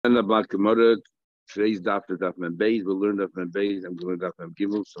And about Gemara, today's Daf is Daf Mem Beis. We'll learn Daf Mem Beis. I'm going to learn Daf Mem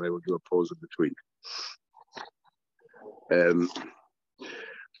Gimel, so I will do a pause in between.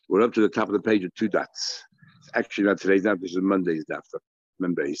 We're up to the top of the page with two dots. It's actually not today's Daf. This is Monday's Daf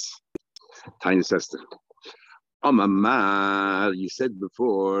Mem Beis. Tiny sister. You said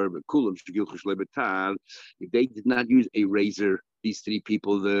before, if they did not use a razor, these three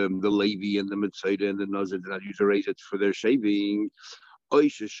people, the Levi and the Mitzvah and the Nazir, did not use a razor for their shaving.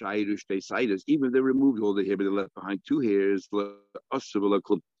 Even if they removed all the hair, but they left behind two hairs,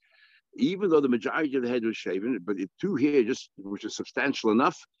 even though the majority of the head was shaven, but if two hairs, just which is substantial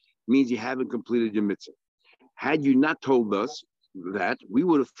enough, means you haven't completed your mitzvah. Had you not told us that, we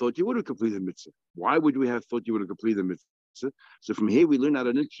would have thought you would have completed the mitzvah. Why would we have thought you would have completed the mitzvah? So from here we learn out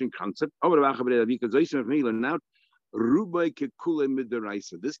an interesting concept. From here we learn out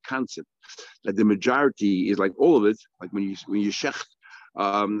this concept that the majority is like all of it, like when you shecht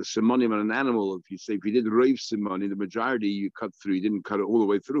simonim on an animal, if you did rave simoni, the majority you cut through, you didn't cut it all the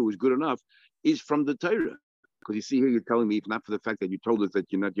way through, is good enough, is from the Torah. Because you see here, you're telling me, if not for the fact that you told us that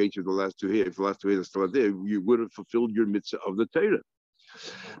you're not yet the last two here, if the last two here are still out there, you would have fulfilled your mitzvah of the Torah.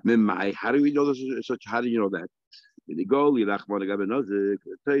 How do we know this is such? How do you know that? The goal, the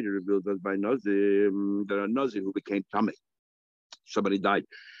Torah reveals us by Nazir. There are Nazir who became Tameh. Somebody died,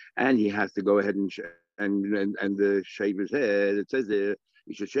 and he has to go ahead and shave his head. It says there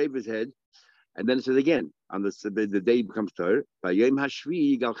he should shave his head, and then it says again on the day he becomes Torah. Why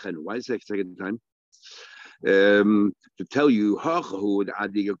is it second time? To tell you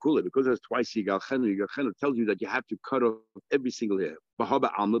because there's twice Yigal Chenu tells you that you have to cut off every single hair. But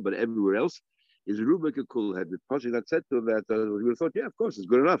everywhere else is Rubik a cool head. The pasuk that said to that we would have thought, yeah, of course, it's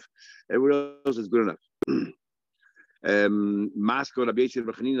good enough. Everywhere else is good enough.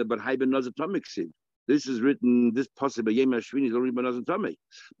 This is written, this pasuk by Yom Hashvini is only by Nazir Tameh.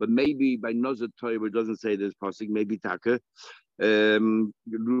 But maybe by Nazir Torah it doesn't say this pasuk, maybe Taka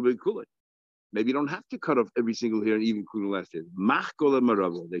Rubik Kulay. Maybe you don't have to cut off every single hair and even including the last hair.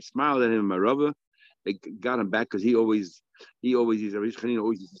 They smiled at him, Marava. They got him back because he always always used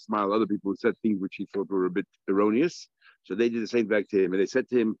to smile at other people who said things which he thought were a bit erroneous. So they did the same back to him. And they said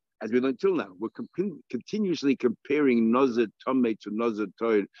to him, as we learned till now, we're continuously comparing Nazir Tameh to Nazir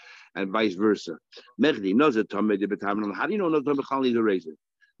Torah and vice versa. Mechdi, Nazir Tameh, how do you know Nazir Tameh is a razor?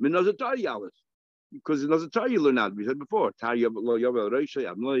 Nazir Torah Yalis. Because Nazir Torah you learn out. We said before,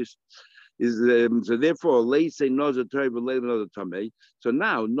 so therefore, let's say Nazir Torah, but later Nazir Tameh. So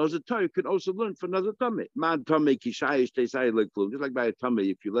now Nazir Torah can also learn for Nazir Tameh. Man Tameh kishayish teisai like just like by a Tameh,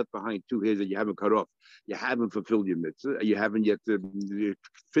 if you left behind two hairs that you haven't cut off, you haven't fulfilled your mitzvah, you haven't yet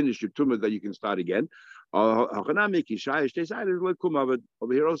finished your tumah that you can start again. Over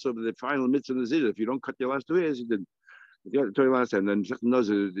here also, the final mitzvah is if you don't cut your last two hairs, you did. You got to tell you last time. Then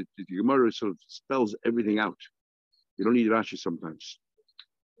Nazir, the Gemara sort of spells everything out. You don't need Rashi sometimes.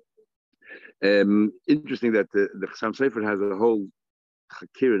 Interesting that the Chassam Sofer has a whole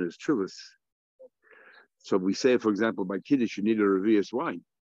chakir in his chuvas. So we say, for example, by Kiddush, you need a revius wine.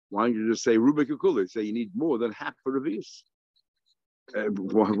 Why don't you just say Rubik Kula? Say you need more than half a revius.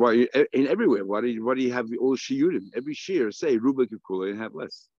 Why in everywhere? Why do you have all shiyurim? Every shear say Rubik Kula and have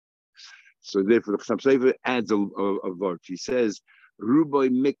less. So therefore, the Chassam Sofer adds a vart. He says Rubai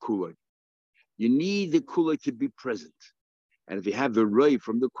Mikula. You need the kula to be present. And if you have the ray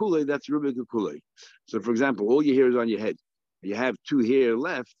from the kulei, that's Rubik kulei. So, for example, all your hair is on your head. You have two hair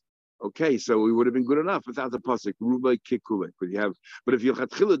left. Okay, so it would have been good enough without the pasuk Rubik kulei. But if you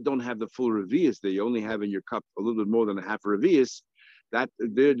don't have the full revius, that you only have in your cup a little bit more than a half a revius, that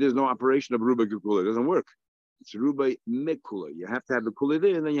there's no operation of Rubik kulei. It doesn't work. It's Rubik mikulei. You have to have the kulei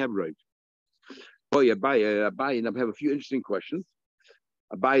there, and then you have right. Abai, and I have a few interesting questions.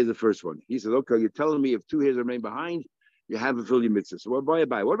 Abai is the first one. He says, okay, you're telling me if two hairs remain behind, you haven't fulfilled your mitzvah. So what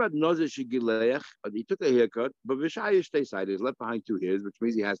about Nazir Shigileach? He took a haircut, but Vishayish side is left behind two hairs, which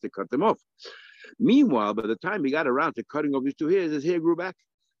means he has to cut them off. Meanwhile, by the time he got around to cutting off his two hairs, his hair grew back.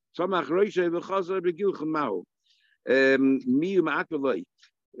 Let's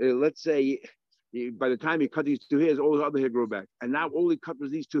say by the time he cut these two hairs, all his other hair grew back. And now all he cut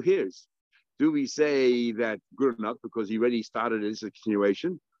was these two hairs. Do we say that good enough because he already started his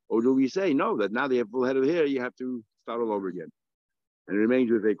continuation? Or do we say no, that now they have full head of hair, you have to start all over again? And it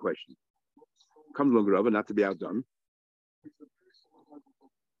remains with a question. Comes along Rava, not to be outdone.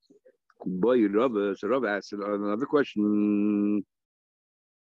 Boy, Rava, so Rava asked another question.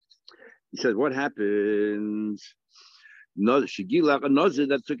 He says, what happens? Shigilach, a Nazir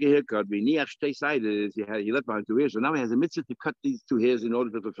that took a haircut, he left behind two hairs, so now he has a mitzvah to cut these two hairs in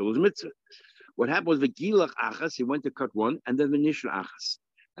order to fulfill his mitzvah. What happened was the Gilach Achas, he went to cut one, and then the Nishra Achas.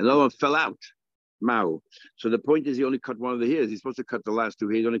 and the other one fell out. Mao. So the point is, he only cut one of the hairs. He's supposed to cut the last two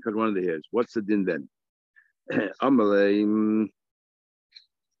hairs. He only cut one of the hairs. What's the din then? Amalei.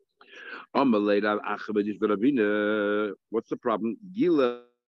 What's the problem?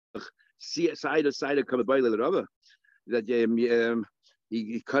 That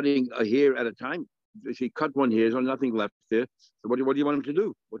he's cutting a hair at a time. If he cut one hair, there's nothing left there. So what do you want him to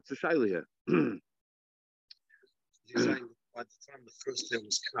do? What's the shaila here? He's saying by the time the first hair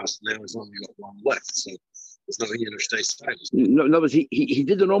was cut, now he's only got one left. So there's nothing in stay silent. No, but he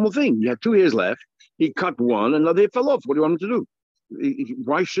did the normal thing. He had two hairs left. He cut one, and another hair fell off. What do you want him to do?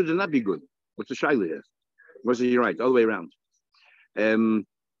 Why shouldn't that be good? What's the shaila here? What's it? You're right, all the way around. The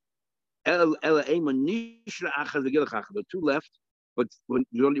two left, but when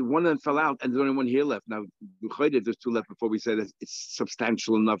there's only one of them fell out, and there's only one hair left. Now, there's two left before we said it's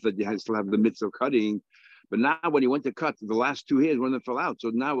substantial enough that you still have the mitzvah of cutting. But now, when he went to cut, the last two hairs, one of them fell out. So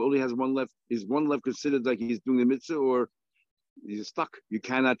now only has one left. Is one left considered like he's doing the mitzvah, or he's stuck? You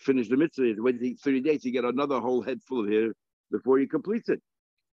cannot finish the mitzvah. Wait 30 days, you get another whole head full of hair before he completes it.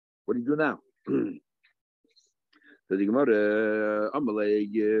 What do you do now? So the Gemara,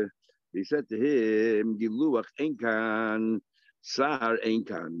 he said to him, "Giluach enkan, sar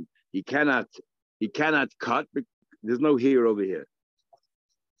enkan." He cannot cut. There's no hair over here.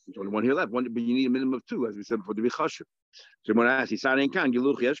 There's only one hair left. But you need a minimum of two, as we said before, to be chashuv. So when I ask, sar enkan,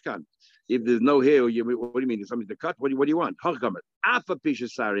 giluach yeshkan. If there's no hair, what do you mean? There's something to cut? What do you want? Hachgamet. Afa pisha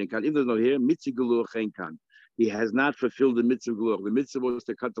sar enkan. If there's no hair, mitzi giluach enkan. He has not fulfilled the mitzvah giluach. The mitzvah was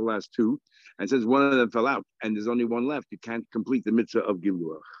to cut the last two, and since one of them fell out and there's only one left, you can't complete the mitzvah of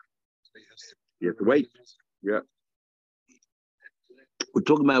giluach. You have to wait. Yeah. We're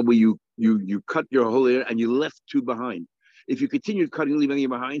talking about where you cut your whole hair and you left two behind. If you continue cutting, leaving you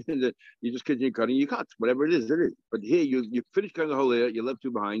behind, and you just continue cutting, you cut. Whatever it is, it is. But here you finished cutting the whole hair, you left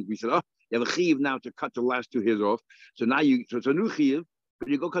two behind. We said, oh, you have a chiyuv now to cut the last two hairs off. So now so it's a new chiyuv, but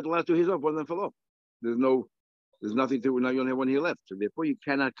you go cut the last two hairs off, one of them fell off. There's nothing to, now you only have one hair left. So therefore you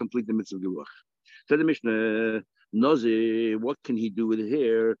cannot complete the mitzvah of giluach. So the Mishnah, Nazir, what can he do with his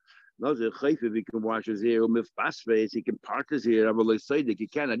hair? Nazir, chayfiv, he can wash his hair, mifbasves, he can part his hair, he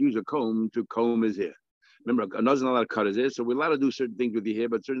cannot use a comb to comb his hair. Remember, a Nazir not allowed to cut his hair, so we're allowed to do certain things with the hair,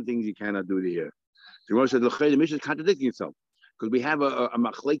 but certain things you cannot do with the hair. So you said, the Mishnah is contradicting itself. Because we have a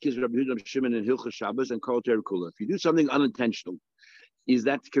machlekes Rabbi Yehuda Shimon and Hilchos Shabbos and Kol Terei Kula. If you do something unintentional, is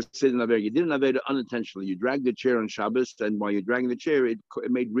that considered an avera? You did an avera unintentionally. You dragged the chair on Shabbos, and while you're dragging the chair, it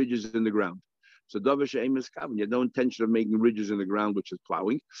made ridges in the ground. So davar she'ein miskaven. You had no intention of making ridges in the ground, which is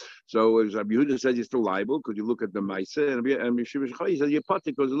plowing. So as Rabbi Yehuda says, you're still liable because you look at the ma'aseh, and Yeshiva Shechai says you're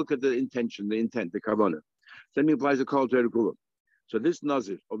potter because you look at the intention, the intent, the kavanah. Same applies to Kol Terei Kula. So this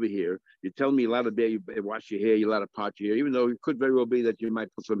Nazir over here, you tell me you're allowed to wash your hair, you're allowed to part your hair, even though it could very well be that you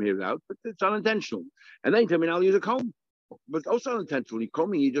might put some hairs out, but it's unintentional. And then you tell me, I'll use a comb. But also unintentionally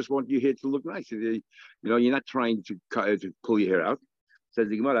combing, you just want your hair to look nice. You're not trying to pull your hair out. Says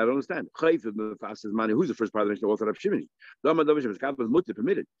the Gemara, I don't understand. Who's the first part of the Mishnah? Also, Rav Shimon. Is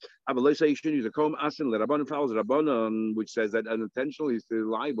permitted. I will say you shouldn't use a comb. Asin le Rabbanon follows Rabbanon, which says that unintentionally is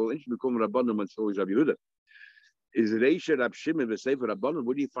liable. And should become Rabbanon when so is Rabbi Yehuda. Is Reisha Rav Shimon the Sefer Rabbanon?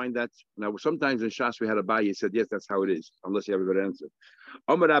 Where do you find that? Now, sometimes in Shas we had a buy. He said, yes, that's how it is, unless you have a good answer.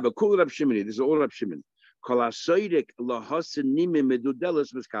 Amar Rabba, Kul Rav Shimon. This is all Rav Shimon. If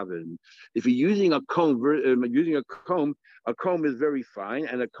you're using a comb, a comb is very fine,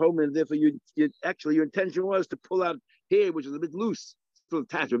 and a comb, and therefore your intention was to pull out hair which is a bit loose, still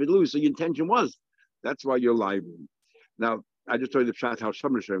attached, a bit loose. So your intention was. That's why you're liable. Now, I just told you the pshat how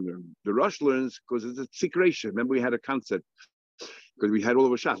the Rosh learns because it's a secretion. Remember, we had a concept because we had all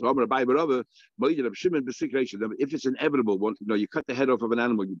of a shas. If it's inevitable, you cut the head off of an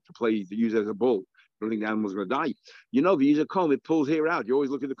animal to use it as a bull. I don't think the animal's going to die. If you use a comb, it pulls hair out. You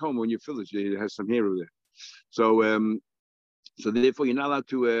always look at the comb when you fill it. It has some hair over there. So, so therefore, you're not allowed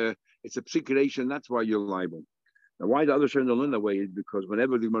to. It's a psikration. That's why you're liable. Now, why the other Shem don't learn that way is because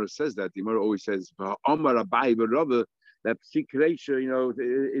whenever the Gemara says that, the Gemara always says, that psikration,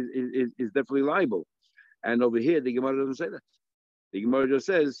 is definitely liable. And over here, the Gemara doesn't say that. The Gemara just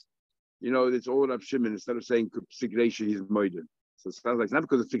says, it's all Rav Shimon instead of saying psikration, he's murdered. So it sounds like it's not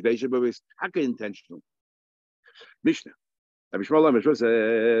because it's psikration, but it's intentional. Mishnah. Mishnah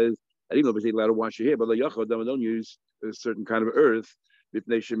says, and even though we're allowed to wash your hair, but don't use a certain kind of earth.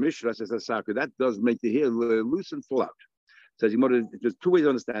 That does make the hair loose and fall out. Says there's two ways of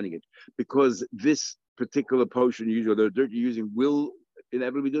understanding it. Because this particular potion you use, or the dirt you're using, will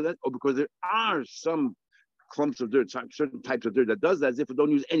inevitably do that, or because there are some clumps of dirt, certain types of dirt that does that as if it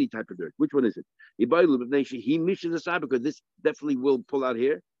don't use any type of dirt. Which one is it? He mishes aside because this definitely will pull out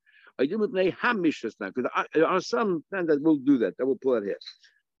here. I do with ham mishes now because there are some that will do that. That will pull out here.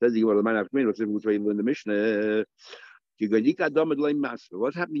 Says the in the Mishnah.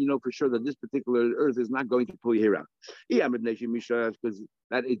 What's happening? You know for sure that this particular earth is not going to pull your hair out. Because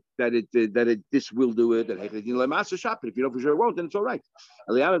this will do it. If you know for sure it won't, then it's all right.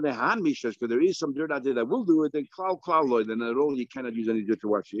 Because there is some dirt out there that will do it. Then then at all you cannot use any dirt to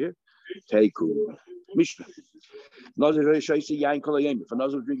wash your hair. Take Mishnah. If a Nazir is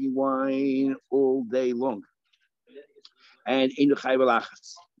drinking wine all day long, and in the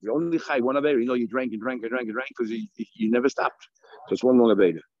chayvalachas. You only chay one aver. You know, you drank because you never stopped. Just one long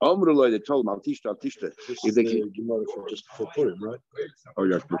aver. They told him, Altishta. If they can, just before Purim, right? Oh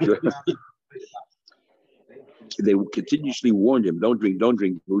yes, they continuously warned him, don't drink.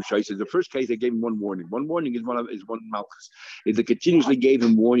 He said the first case they gave him one warning. One warning is one malchus. If they continuously gave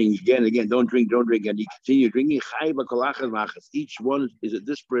him warnings again and again, don't drink, and he continued drinking, each one is a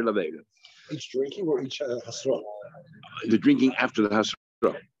disparate aver. Each drinking or each hasra? The drinking after the hasra.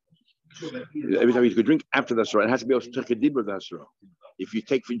 Every time you could drink after the hasra, it has to be also take a dibur of the hasra. If you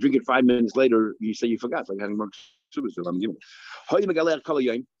drink it 5 minutes later, you say you forgot, like having more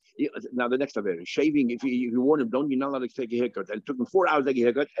now the next aver, shaving. If you warn him, you're not allowed to take a haircut, and it took him 4 hours to take a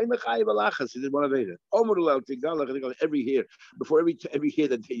haircut. He did one aver. Every hair before every hair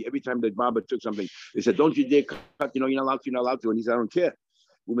that every time the barber took something, they said, don't you dare cut. You're not allowed to, and he said, I don't care.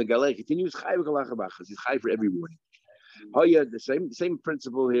 Continues he's high for every warning. The same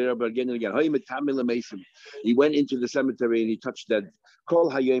principle here, but again and again. He went into the cemetery and he touched dead. Call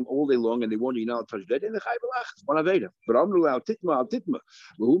Hayim all day long, and they warned you not to touch dead. And the Chayvalach, one aveda. But Amru al Titma.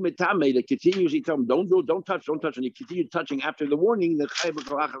 Who metame that continuously tell him, don't touch, and he continued touching after the warning. The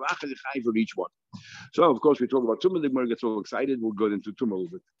Chayvalach is high for each one. So of course we talk about Tumah. The Gemara gets all excited. We'll go into Tumah a little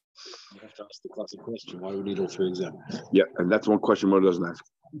bit. You have to ask the classic question: why we need all 3 examples? Yeah, and that's one question Gemara doesn't ask.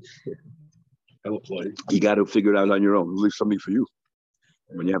 You got to figure it out on your own. Leave something for you.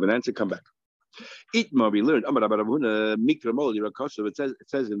 When you have an answer, come back. Itma, we learned. It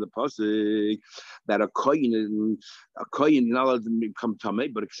says in the pasuk that a kohen not allowed to become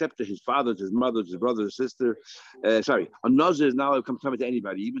tamei, but except to his father, his mother, his brother, his sister. A nazir is not allowed to come tamei to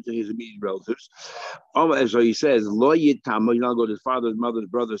anybody, even to his immediate relatives. So he says, lo yitama. You not go to his father, his mother, his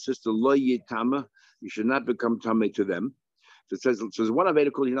brother, his sister. Lo yitama. You should not become tamei to them. So it says, so there's one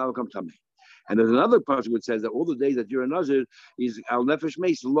aveda called you not become tamei. And there's another passage which says that all the days that you're a Nazir is al nefesh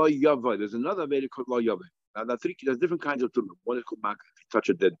meis lo yavai. There's another Veda called lo yavai. Now, there's different kinds of tumah. One is called maka, if you touch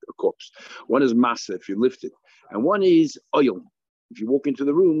a corpse. One is masa, if you lift it. And one is oil. If you walk into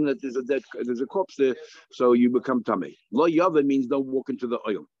the room, that there's a corpse there, so you become tamei. Lo yavai means don't walk into the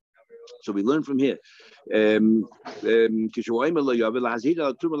oil. So we learn from here. That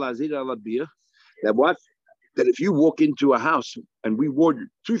what? That if you walk into a house, and we warn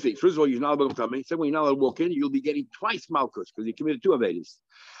 2 things. First of all, you're not allowed to come in. Second, when you're not allowed to walk in, you'll be getting twice malchus because you committed 2 avedas.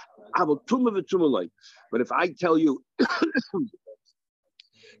 But if I tell you,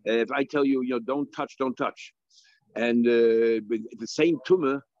 don't touch, and with the same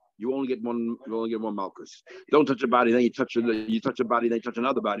tumah, you only get one malchus. Don't touch a body, then you touch a body, then you touch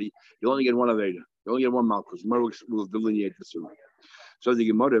another body. You only get 1 aveda. You only get 1 malchus. We'll delineate this soon. So the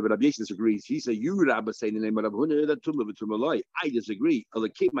Gemara, but Rabbi Yosef disagrees. He said, "You Rabbi say in the name of Rabbi Huna that tumah loy." I disagree. I'll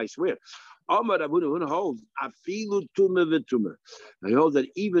keep my swear. Amar Rabbi Huna holds afilu tumah v'tumah. He holds that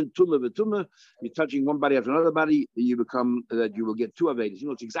even tumah v'tumah, you're touching one body after another body, you will get 2 avedas. You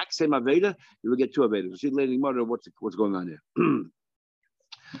know, it's exact same aveda. You will get 2 avedas. See later in the Gemara what's going on there.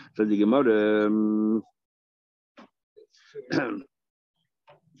 So the Gemara.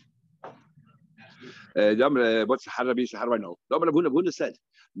 How do I know? Rabbi said,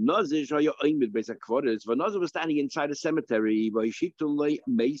 Nazir was standing inside a cemetery, or says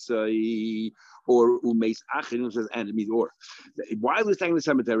enemies, or while he was standing in the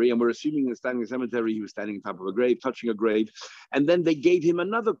cemetery, and we're assuming he was standing in the cemetery, he was standing on top of a grave, touching a grave, and then they gave him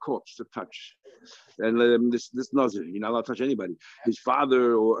another corpse to touch. And this Nazir, you're not allowed to touch anybody. His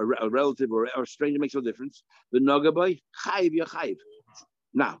father or a relative or a stranger makes no difference. The Nagabai, chayiv yachayiv.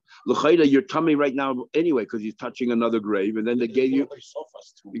 Now, l'chayda, your tummy right now anyway because he's touching another grave, and then they gave you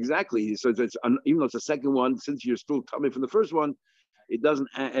exactly. So it's even though it's the second one, since you're still tummy from the first one, it doesn't.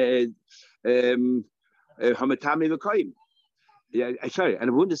 Hamatami v'koyim. Yeah, sorry. And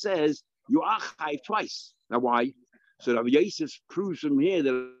Abunda says you are chayiv twice. Now why? So Rabbi Yosef proves from here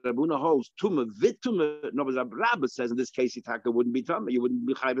that Rabuna holds tumah vituma. No, but Rabbi says in this case, Itaka wouldn't be tumah. You wouldn't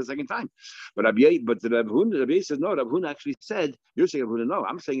be chayiv a second time. But Rabbi Yosef says no. Rabbi actually said, you're saying Rabbi no.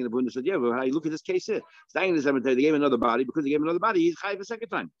 I'm saying Rabbi said, yeah. Well, how you look at this case here? Staying in the cemetery, they gave him another body. Because they gave him another body, he's chayiv a second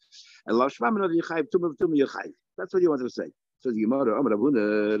time. And Lav Shmam another chayiv tumah you're chayiv. That's what you wanted to say. So the Gemara,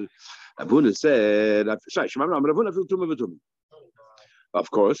 Rabbi said, sorry, Shmam Rabbi fil tumah v'tumah. Of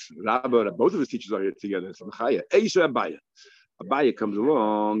course, both of his teachers are here together. So Abaya comes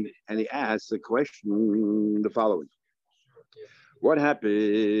along and he asks a question, the following. What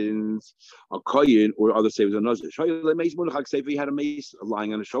happens? A koyin or other say was a nazir. He had a mace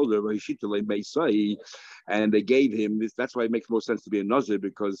lying on his shoulder, and they gave him this. That's why it makes more sense to be a nazir,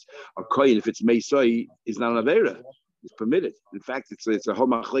 because a koyin, if it's meisai, is not an avera. It's permitted. In fact, it's a whole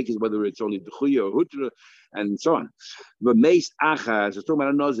machlekes whether it's only duchuya or hutra and so on. But meis achas, it's talking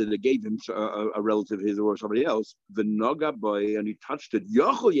about a nazir that gave him a relative his or somebody else. The noga boy and he touched it.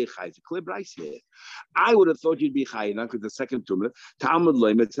 Yochel yechai. It's a clear price here. I would have thought you'd be chai. Not because the second tumah. Talmud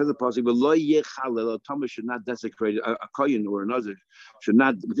loim. It says a possible lo yechalel. A tumah should not desecrate a kohen or a nazir should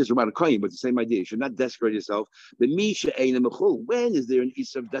not. This is about a kohen, but the same idea. You should not desecrate yourself. The misha ein mechul. When is there an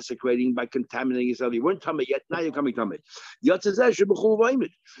issue of desecrating by contaminating yourself? You weren't tumah yet. Now you're coming tumah.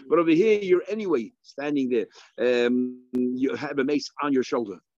 But over here, you're anyway standing there. You have a mace on your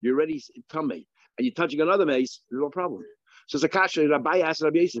shoulder. You're ready, tummy, and you're touching another mace. There's no problem. So Zakasha, Rabbi asked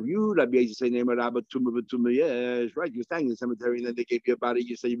Rabbi Yosef, you Rabbi Yosef say name Rabbi Tumah, yes, right. You're standing in the cemetery, and then they gave you a body.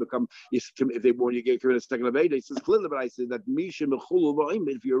 You say you become. If they warn you, get a second of eight. It says clearly, but I said that Misha Mechulu V'Oim.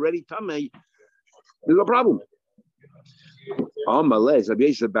 If you're ready, tummy, there's no problem. Oh, Malay, Rabbi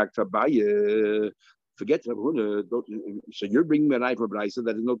Yosef back to Abaya. Forget Rabbi. So you're bringing me a knife, Rabbi. I said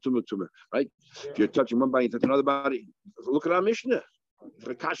that there's no tumah, right? If you're touching one body, you touch another body. Look at our Mishnah.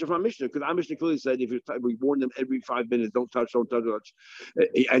 The kasha from our Mishnah, because our Mishnah clearly said if we warn them every 5 minutes, don't touch.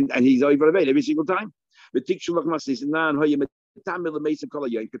 And he's over the bed every single time. But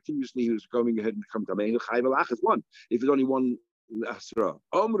continuously he was going ahead and come to me. One. If it's only one Asra.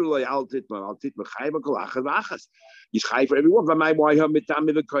 He's high for everyone.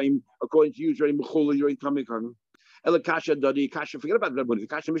 According to you, you're in tummy. Forget about the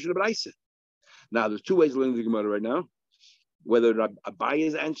kasha Mishnah B'Raisa. Now, there's two ways of learning the Gemara right now. Whether Abai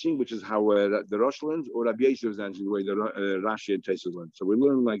is answering, which is how the Rosh learns, or Rabbi Yosef is answering the way the Rashi and Tesis learn. So we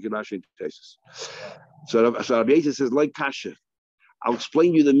learn like Rashi and Tesis. So Rabbi Yosef says, like Kasha, I'll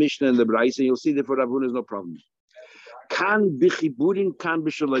explain you the Mishnah and the B'Raisa, and you'll see that for Rav Huna is no problem. Kan bichiburin, kan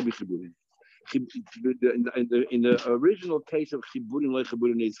bishalei bichiburin. In the original case of chiburin, like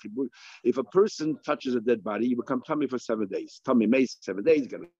chiburin is chiburin. If a person touches a dead body, you become tummy for 7 days. Tummy mace 7 days.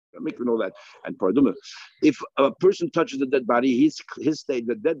 Got to make all that and paraduma. If a person touches the dead body, his state,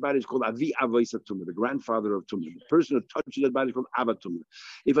 the dead body is called avi avoisa tumah, the grandfather of tumah. The person who touches that body is called ava tumah.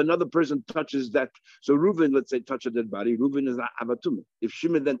 If another person touches that, so Reuven, let's say, touch a dead body, Reuven is ava tumah. If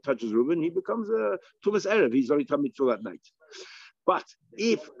Shimon then touches Reuven, he becomes a tumas erev. He's only tummy till that night. But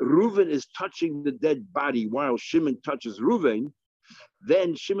if Reuven is touching the dead body while Shimon touches Reuven,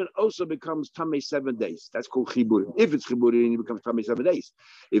 then Shimon also becomes Tamei 7 days. That's called Chiburin. If it's Chiburin, he becomes Tamei 7 days.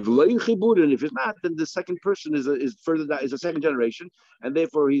 If Loin Chiburin, if it's not, then the second person is a second generation, and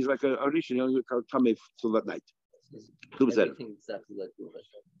therefore he's like a Rishon, he only becomes Tamei till that night. Everything exactly like Reuven.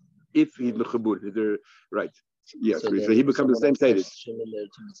 If he's the Chiburin, they're right. Yes, so he becomes the same status.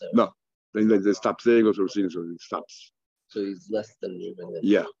 No, then they stop there, he goes to Rishon, so it stops. So he's less than Reuven.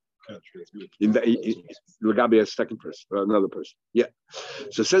 Yeah. In Gabi has second person, another person. Yeah.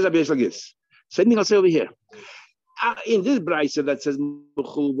 So says Rabbi like this. Same thing I'll say over here. In this brayso that says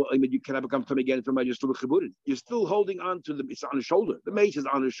you cannot become tummy again from you're still chiburin. You're still holding on to it's on his shoulder. The mace is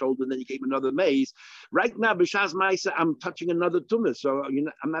on his shoulder, and then you gave him another mace. Right now, b'shas ma'isa, I'm touching another tumah, so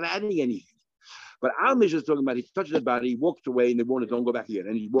I'm not adding anything. But our Mishnah is talking about he touched the body, he walked away, and they warned him, don't go back again.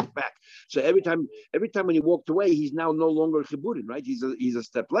 And he walked back. So every time when he walked away, he's now no longer chiburin, right? He's a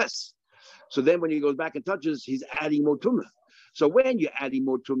step less. So then when he goes back and touches, he's adding more tumah. So when you're adding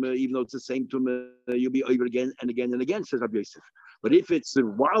more tumah, even though it's the same tumah, you'll be over again and again and again, says Rabbi Yosef. But if it's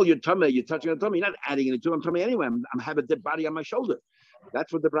while you're touching a tumah, you're not adding any tumah. I'm tummy anyway. I'm having a dead body on my shoulder.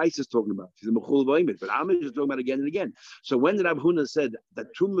 That's what the Bryce is talking about. He's a mechul v'oimid, but Amish is talking about again and again. So when Rav Huna said that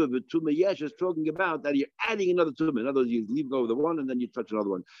tumah yesh is talking about that you're adding another tumah. In other words, you leave go of the one and then you touch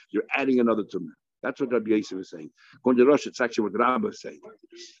another one. You're adding another tumah. That's what Rabbi Yosef is saying. Going to Rosh, it's actually what Rabbah is saying.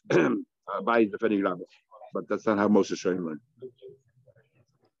 By defending Rabbah, but that's not how most Israelim learn.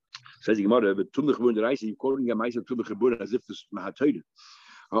 Says the Gemara, but tumah chibur the Reise, you're quoting a ma'aser tumah chibur as if it's mahatoyed.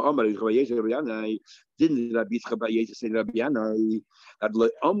 Didn't Rabbi Yitzchak say Rabbi Yana that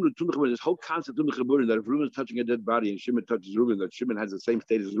this whole concept of Mechaburin that if Reuben is touching a dead body and Shimon touches Reuben, that Shimon has the same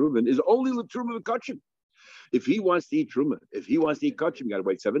status as Reuben is only the Truma of Kachim. If he wants to eat Truma, if he wants to eat Kachim, you got to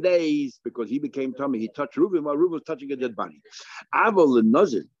wait 7 days because he became tummy. He touched Reuben while Reuben was touching a dead body. Aval and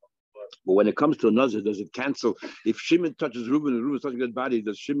Nazir. But when it comes to a Nazir, does it cancel? If Shimon touches Reuben and Reuben is touching a dead body,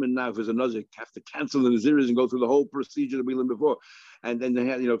 does Shimon now, if there's a Nazir, have to cancel the Naziris and go through the whole procedure that we learned before, and then they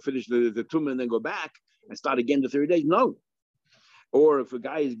have, finish the Tumah and then go back and start again the 30 days? No. Or if a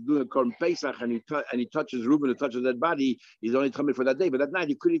guy is doing a Korban Pesach and he touches Reuben and touches that body, he's only coming for that day. But that night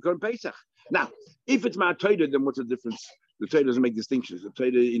he couldn't eat Korban Pesach. Now, if it's Ma'atayda, then what's the difference? The Torah doesn't make distinctions. The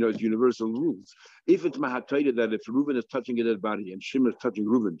Torah, is universal rules. If it's Ma'atayda that if Reuben is touching a dead body and Shimon is touching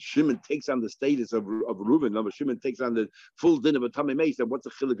Reuben, Shimon takes on the status of Reuben. No, but Shimon takes on the full din of a Tamei Meis. Then what's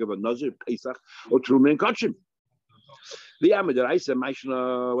the chilik of a Nazir, Pesach, or Truma and Kachim? The Amid Raisa,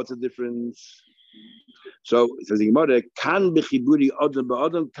 Maishna, what's the difference? So it says in Gemara, "Kan b'chiburi adam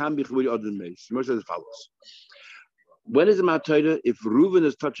ba'adam, kan b'chiburi adam meis." Gemara says as follows: when is it Ma'atayda? If Reuven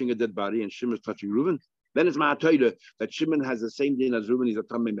is touching a dead body and Shimon is touching Reuven, then it's Ma'atayda that Shimon has the same din as Reuven. He's a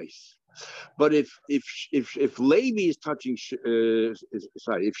tamei meis. But if Levi is touching,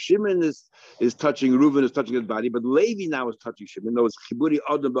 if Shimon is touching Reuven, is touching his body, but Levi now is touching Shimon. No, it's chiburi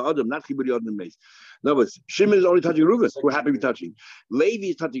adam ba'adam, not chiburi adam meis. No, but Shimon is only touching Reuven. We're happy with touching. Levi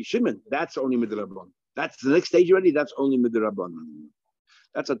is touching Shimon. That's only midrabban. That's the next stage already. That's only midrabban.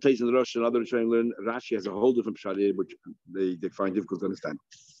 That's a taste in the Rosh and others trying to learn. Rashi has a whole different shari, which they find difficult to understand.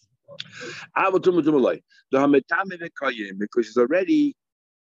 Because it's already.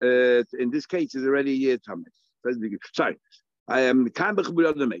 In this case, is already tamei. Sorry, I am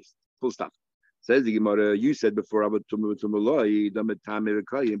full stop. Says the Gemara. You said before about tumuloi,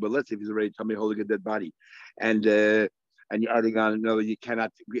 but let's say if he's already tamei holding a dead body, and you're adding on. No, you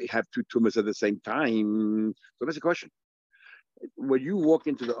cannot have two tumas at the same time. So that's a question. When you walk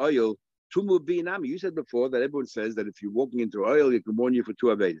into the oil, tumu binami. You said before that everyone says that if you're walking into oil, it can warn you for 2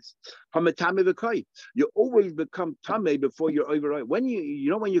 avedas. You always become tamei before you're over oil. When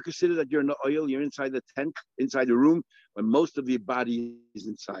when you consider that you're in the oil, you're inside the tent, inside the room, when most of your body is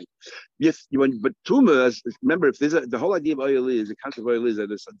inside. Yes, but tuma. Remember, if there's the whole idea of oil is the concept of oil is that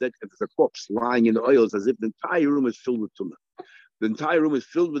there's a corpse lying in the oil. It's as if the entire room is filled with tuma. The entire room is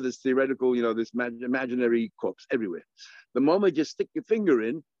filled with this theoretical, this imaginary corpse everywhere. The moment you stick your finger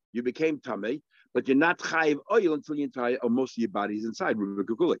in, you became tamei, but you're not chayiv oil until your entire or most of your body's inside.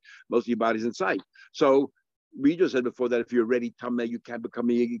 Most of your body's inside. So we just said before that if you're already tamei, you can become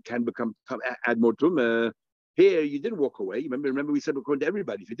add more tumah. Here you didn't walk away. Remember we said according to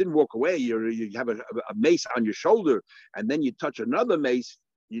everybody, if you didn't walk away, you have a mace on your shoulder, and then you touch another mace.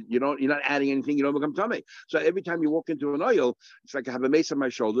 You're not adding anything. You don't become tamei. So every time you walk into an oil, it's like I have a mace on my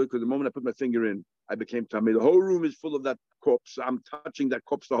shoulder because the moment I put my finger in, I became tamei. The whole room is full of that corpse. I'm touching that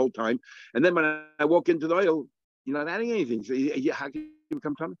corpse the whole time. And then when I walk into the oil, you're not adding anything. So how can you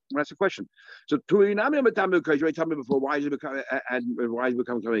become tamei? That's the question. So you already told me before. Why is it become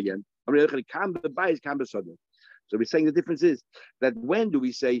tamei again? So we're saying the difference is that when do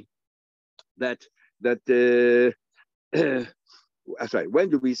we say that sorry, when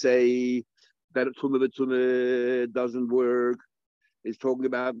do we say that tumah doesn't work? It's talking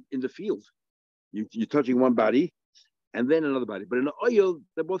about in the field. You're touching one body and then another body. But in the oil,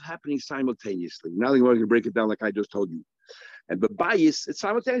 they're both happening simultaneously. Now we're going to break it down like I just told you. And but bias, it's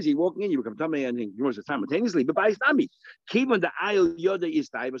simultaneously. You're walking in, you become tamei, and you want to simultaneously. But bias nami. Even the oil yoda is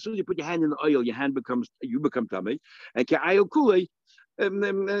time. As soon as you put your hand in the oil, you become tamei. And ke oil kulei.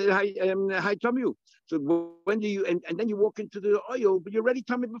 So when do you and then you walk into the oil, but you're already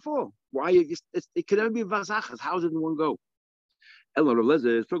tamei before? Why? It can only be vasachas. How does it in one go? Ella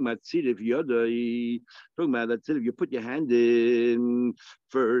Releza is talking about tzidif yoda. Talking about that tzidif, you put your hand in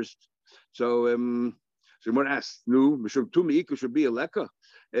first. So someone asks, "No, mishum tumi should be a leka."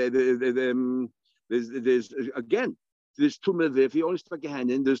 There's again. There's tumah there. If you only stuck your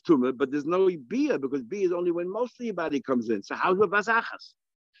hand in, there's tumah, but there's no bia because bia is only when most of your body comes in. So how's the vasachas?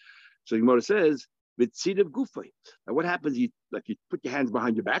 So Gemara says, with seed of gufay. Now what happens? You put your hands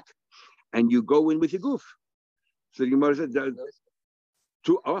behind your back, and you go in with your goof. So Gemara says,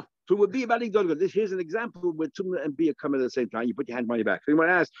 tumah bia badi don't go. Here's an example where tumah and bia come at the same time. You put your hand behind your back. So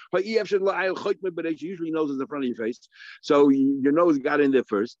Gemara asks, but usually nose is in front of your face, so your nose got in there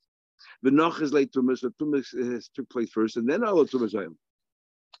first. The noch is late tumah, so tumah took place first, and then all tumah zayim.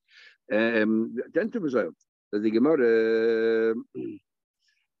 Then tumah zayim. The Gemara,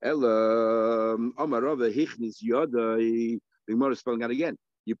 Ella Amarava Hichnis Yada. The Gemara is spelling out again.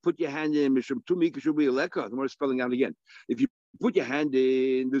 You put your hand in mishum tumah should be a leka. The Gemara is spelling out again. If you put your hand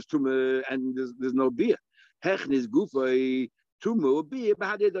in, there's tumah and there's no beer. Hechnis gufay tumah beer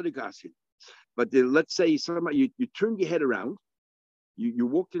bahadeh dadikasin. But let's say you turn your head around. You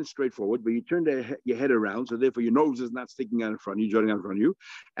walked in straight forward, but you turned your head around, so therefore your nose is not sticking out in front of you, jutting out in front of you,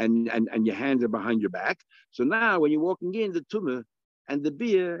 and your hands are behind your back. So now when you're walking in, the tumah and the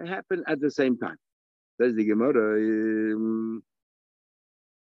beer happen at the same time. That's the Gemara.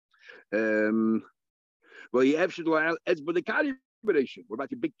 Well, you have to but the calibration. What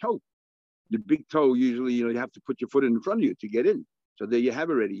about your big toe? Your big toe, usually, you have to put your foot in front of you to get in. So there you have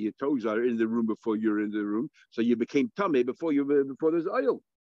already. Your toes are in the room before you're in the room. So you became tummy before there's oil.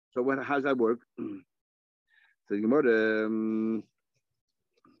 So how's that work? So the Gemara.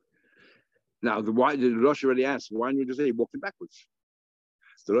 Now the Rosh already asked, why don't you just say walking backwards?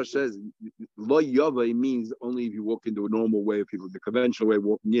 The Rosh says lo yava means only if you walk into a normal way of people, the conventional way of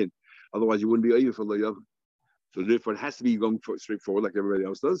walking in. Otherwise, you wouldn't be over for lo yava. So therefore, it has to be going straight forward like everybody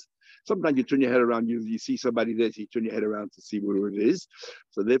else does. Sometimes you turn your head around, you see somebody there, so you turn your head around to see where it is.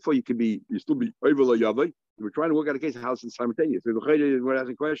 So therefore, you still be over lo yavai. We're trying to work out a case of how it's simultaneous. So we're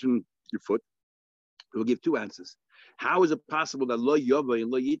asking a question, your foot. We'll give two answers. How is it possible that lo yavai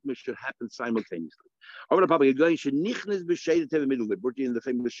and lo yitma should happen simultaneously? Over the public, going shenichnes b'sheidet teva middle. They brought you in the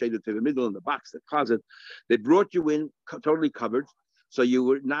famous sheidet teva middle in the box, the closet. They brought you in totally covered. So you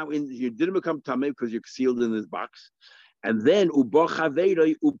were now you didn't become tamei because you're sealed in this box. And then your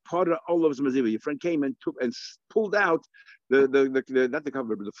friend came and took and pulled out the not the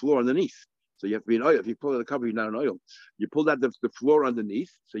cover, but the floor underneath. So you have to be an oil. If you pull out the cover, you're not an oil. You pulled out the floor underneath.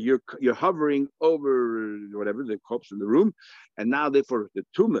 So you're hovering over whatever, the corpse in the room. And now therefore the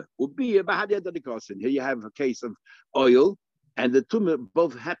tumah will be a bahadiyah dadikasin. Here you have a case of oil and the tumah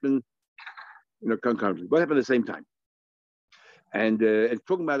both happen, concurrently, both happen at the same time. And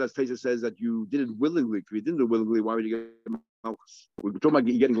talking about, as Taisa says, that you did it willingly. If you didn't do it willingly, why would you get malchus? We're talking about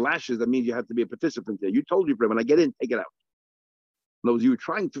getting lashes. That means you have to be a participant there. You told your friend, when I get in, take it out. In other words, you were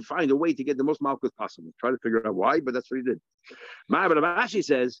trying to find a way to get the most malchus possible. Try to figure out why, but that's what he did. But Rashi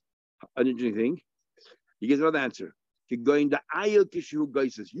says an interesting thing. He gives another answer. You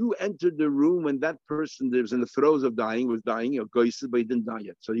entered the room when that person that was in the throes of dying was dying, or goises, but he didn't die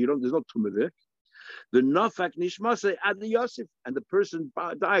yet. So there's no tumah there. The nafak nishmase ad Yosef, and the person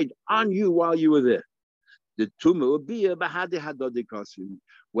died on you while you were there. The tumah would be a bahade hadodikasim.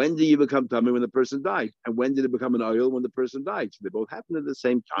 When do you become tumah? When the person died. And when did it become an oil? When the person died. So they both happen at the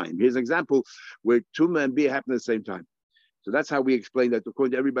same time. Here's an example where tumah and bia happen at the same time. So that's how we explain that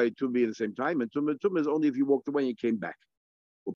according to everybody, tumah be at the same time. And tumah is only if you walked away and you came back.